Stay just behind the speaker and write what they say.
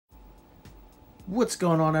What's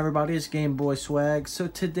going on, everybody? It's Game Boy Swag. So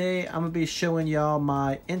today I'm gonna be showing y'all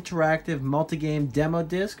my interactive multi-game demo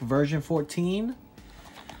disc version 14.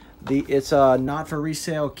 It's a not for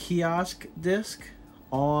resale kiosk disc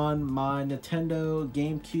on my Nintendo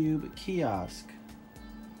GameCube kiosk.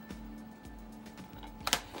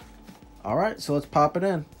 Alright, so let's pop it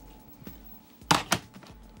in.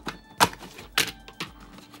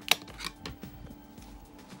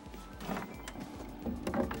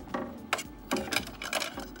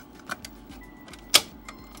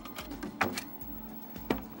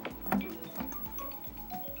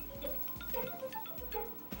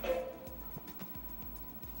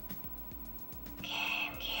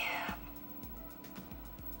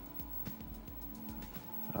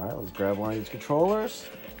 Alright, let's grab one of these controllers.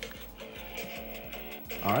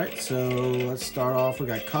 Alright, so let's start off. We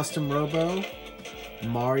got Custom Robo,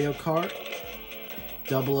 Mario Kart,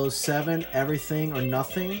 007, Everything or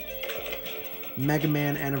Nothing, Mega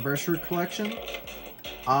Man Anniversary Collection,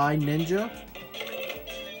 I Ninja,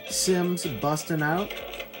 Sims Bustin' Out,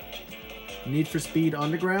 Need for Speed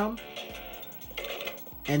Underground,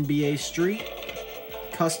 NBA Street,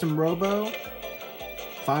 Custom Robo,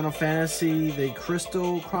 Final Fantasy The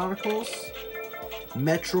Crystal Chronicles,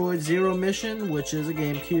 Metroid Zero Mission, which is a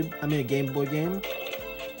Game Boy game,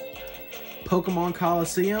 Pokemon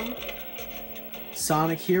Coliseum,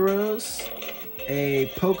 Sonic Heroes,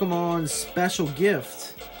 a Pokemon Special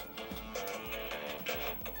Gift,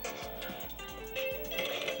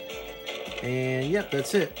 and yep,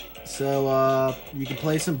 that's it. So you can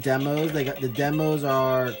play some demos. The demos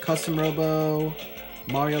are Custom Robo,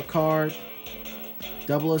 Mario Kart,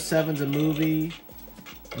 007's a movie.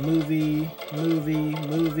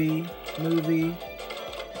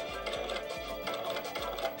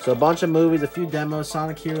 So a bunch of movies, a few demos,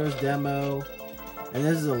 Sonic Heroes demo, and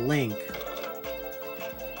this is a link.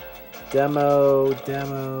 Demo.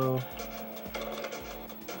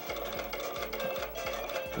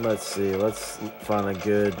 Let's see, let's find a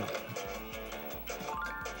good.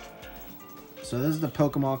 So this is the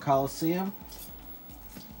Pokemon Coliseum.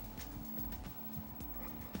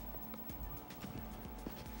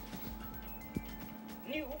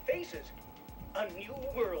 New faces, a new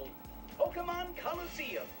world, Pokemon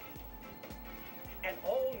Coliseum. An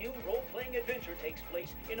all-new role-playing adventure takes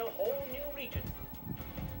place in a whole new region.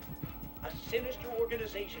 A sinister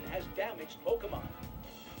organization has damaged Pokemon.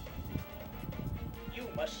 You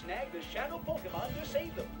must snag the Shadow Pokemon to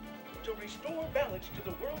save them. To restore balance to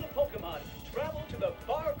the world of Pokemon, travel to the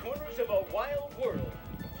far corners of a wild world.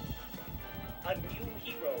 A new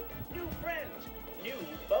hero, new friends, new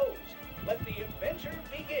foes. Let the adventure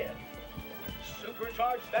begin.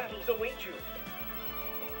 Supercharged battles await you.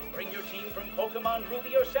 Bring your team from Pokemon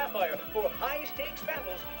Ruby or Sapphire for high-stakes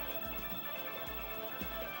battles.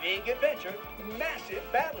 Big adventure, massive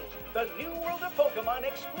battles. The new world of Pokemon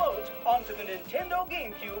explodes onto the Nintendo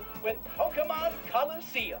GameCube with Pokemon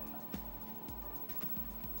Coliseum.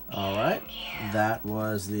 Alright, that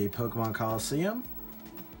was the Pokemon Coliseum.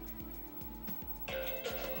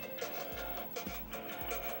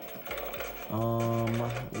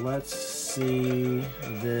 Let's see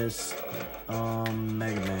this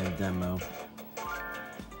Mega Man demo.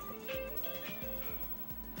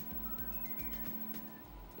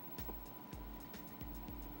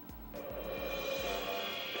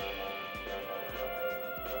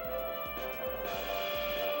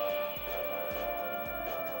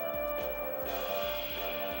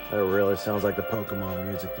 That really sounds like the Pokemon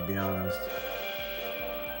music, to be honest.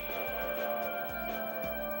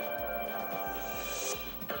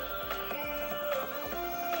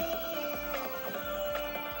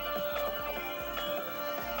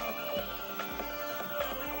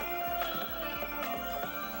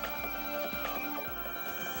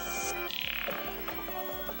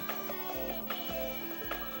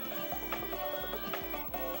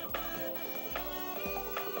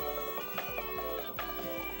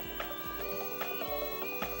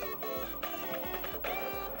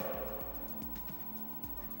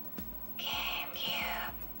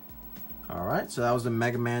 Alright, so that was the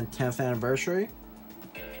Mega Man 10th anniversary.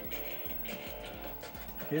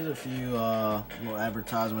 Here's a few little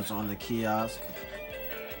advertisements on the kiosk,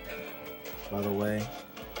 by the way.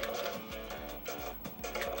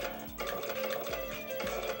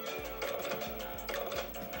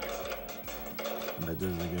 Bet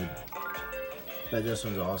this is good. Bet this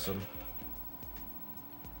one's awesome.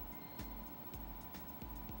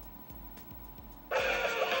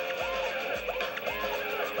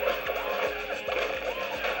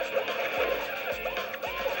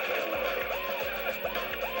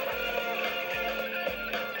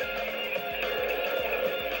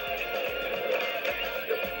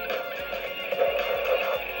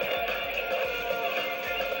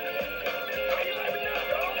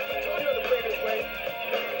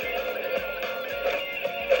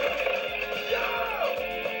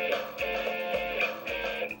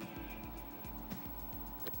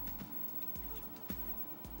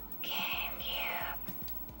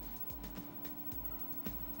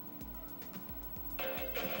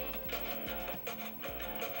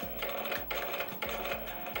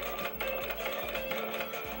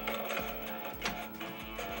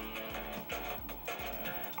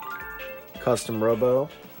 Custom Robo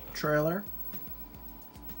trailer.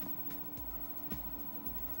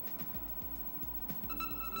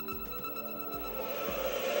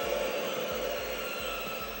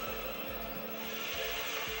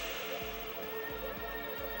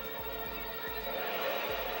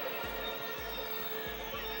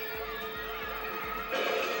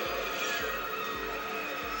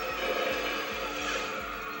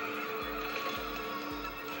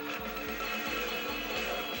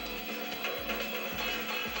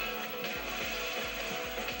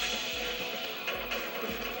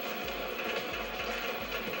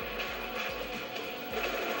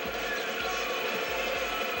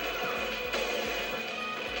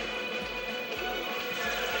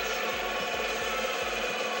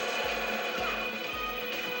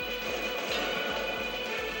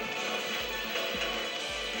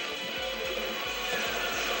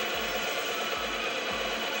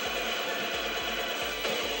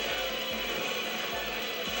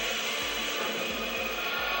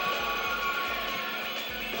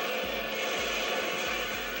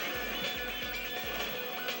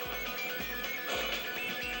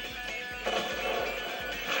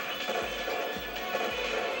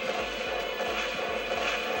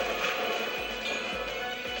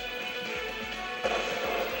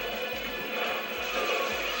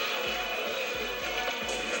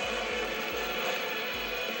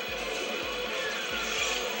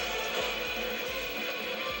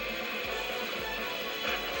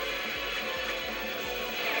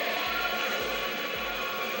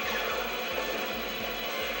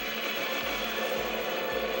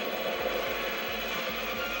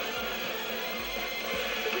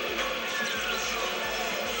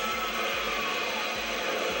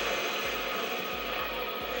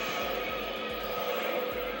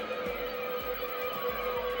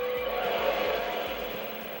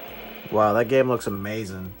 Wow, that game looks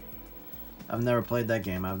amazing. I've never played that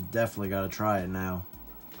game. I've definitely got to try it now.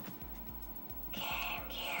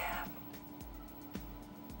 GameCube.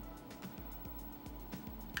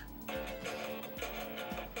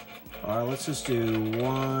 Alright, let's just do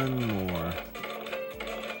one more.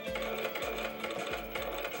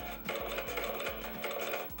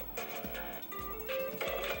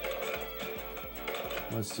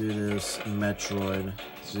 Let's do this Metroid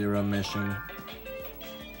Zero Mission.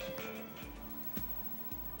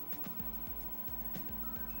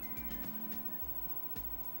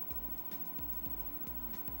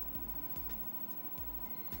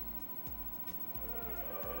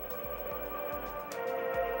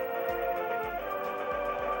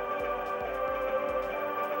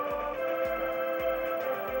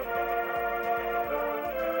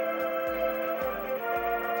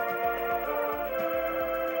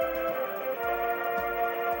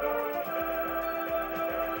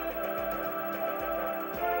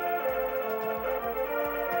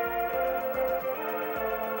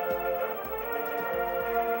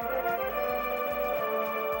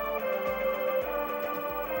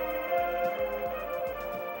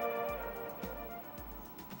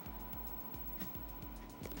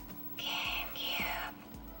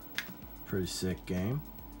 Pretty sick game.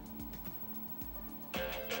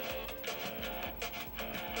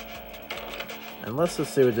 And let's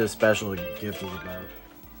just see what this special gift is about.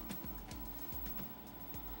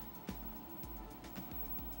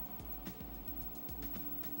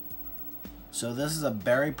 So this is a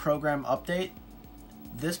berry program update.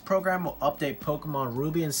 This program will update Pokemon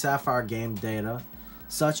Ruby and Sapphire game data,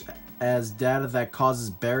 such as data that causes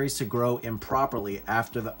berries to grow improperly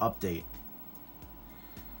after the update.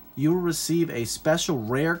 You will receive a special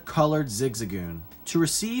rare colored Zigzagoon. To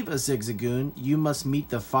receive a Zigzagoon, you must meet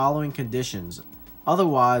the following conditions.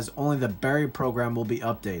 Otherwise, only the berry program will be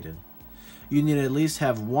updated. You need to at least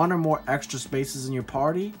have one or more extra spaces in your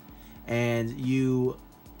party, and you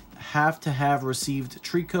have to have received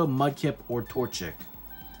Trico, Mudkip, or Torchic.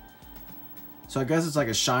 So I guess it's like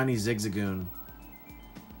a shiny Zigzagoon.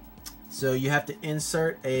 So you have to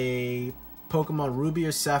insert a Pokemon Ruby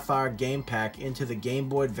or Sapphire game pack into the Game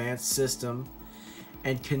Boy Advance system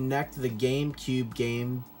and connect the GameCube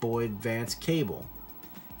Game Boy Advance cable.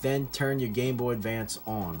 Then turn your Game Boy Advance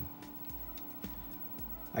on.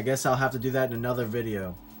 I guess I'll have to do that in another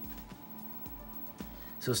video.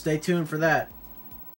 So stay tuned for that.